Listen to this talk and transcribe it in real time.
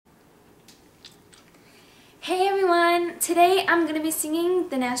Today I'm going to be singing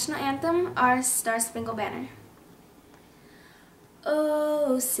the national anthem, Our Star-Spangled Banner.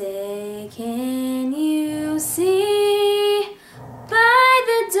 Oh, say can you see by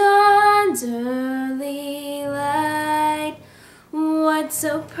the dawn's early light what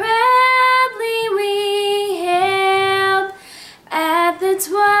so proudly we hailed at the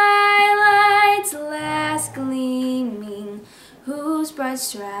twilight's last gleaming, whose bright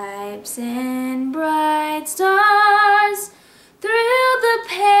stripes and bright stars through the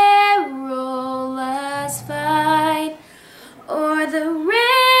perilous fight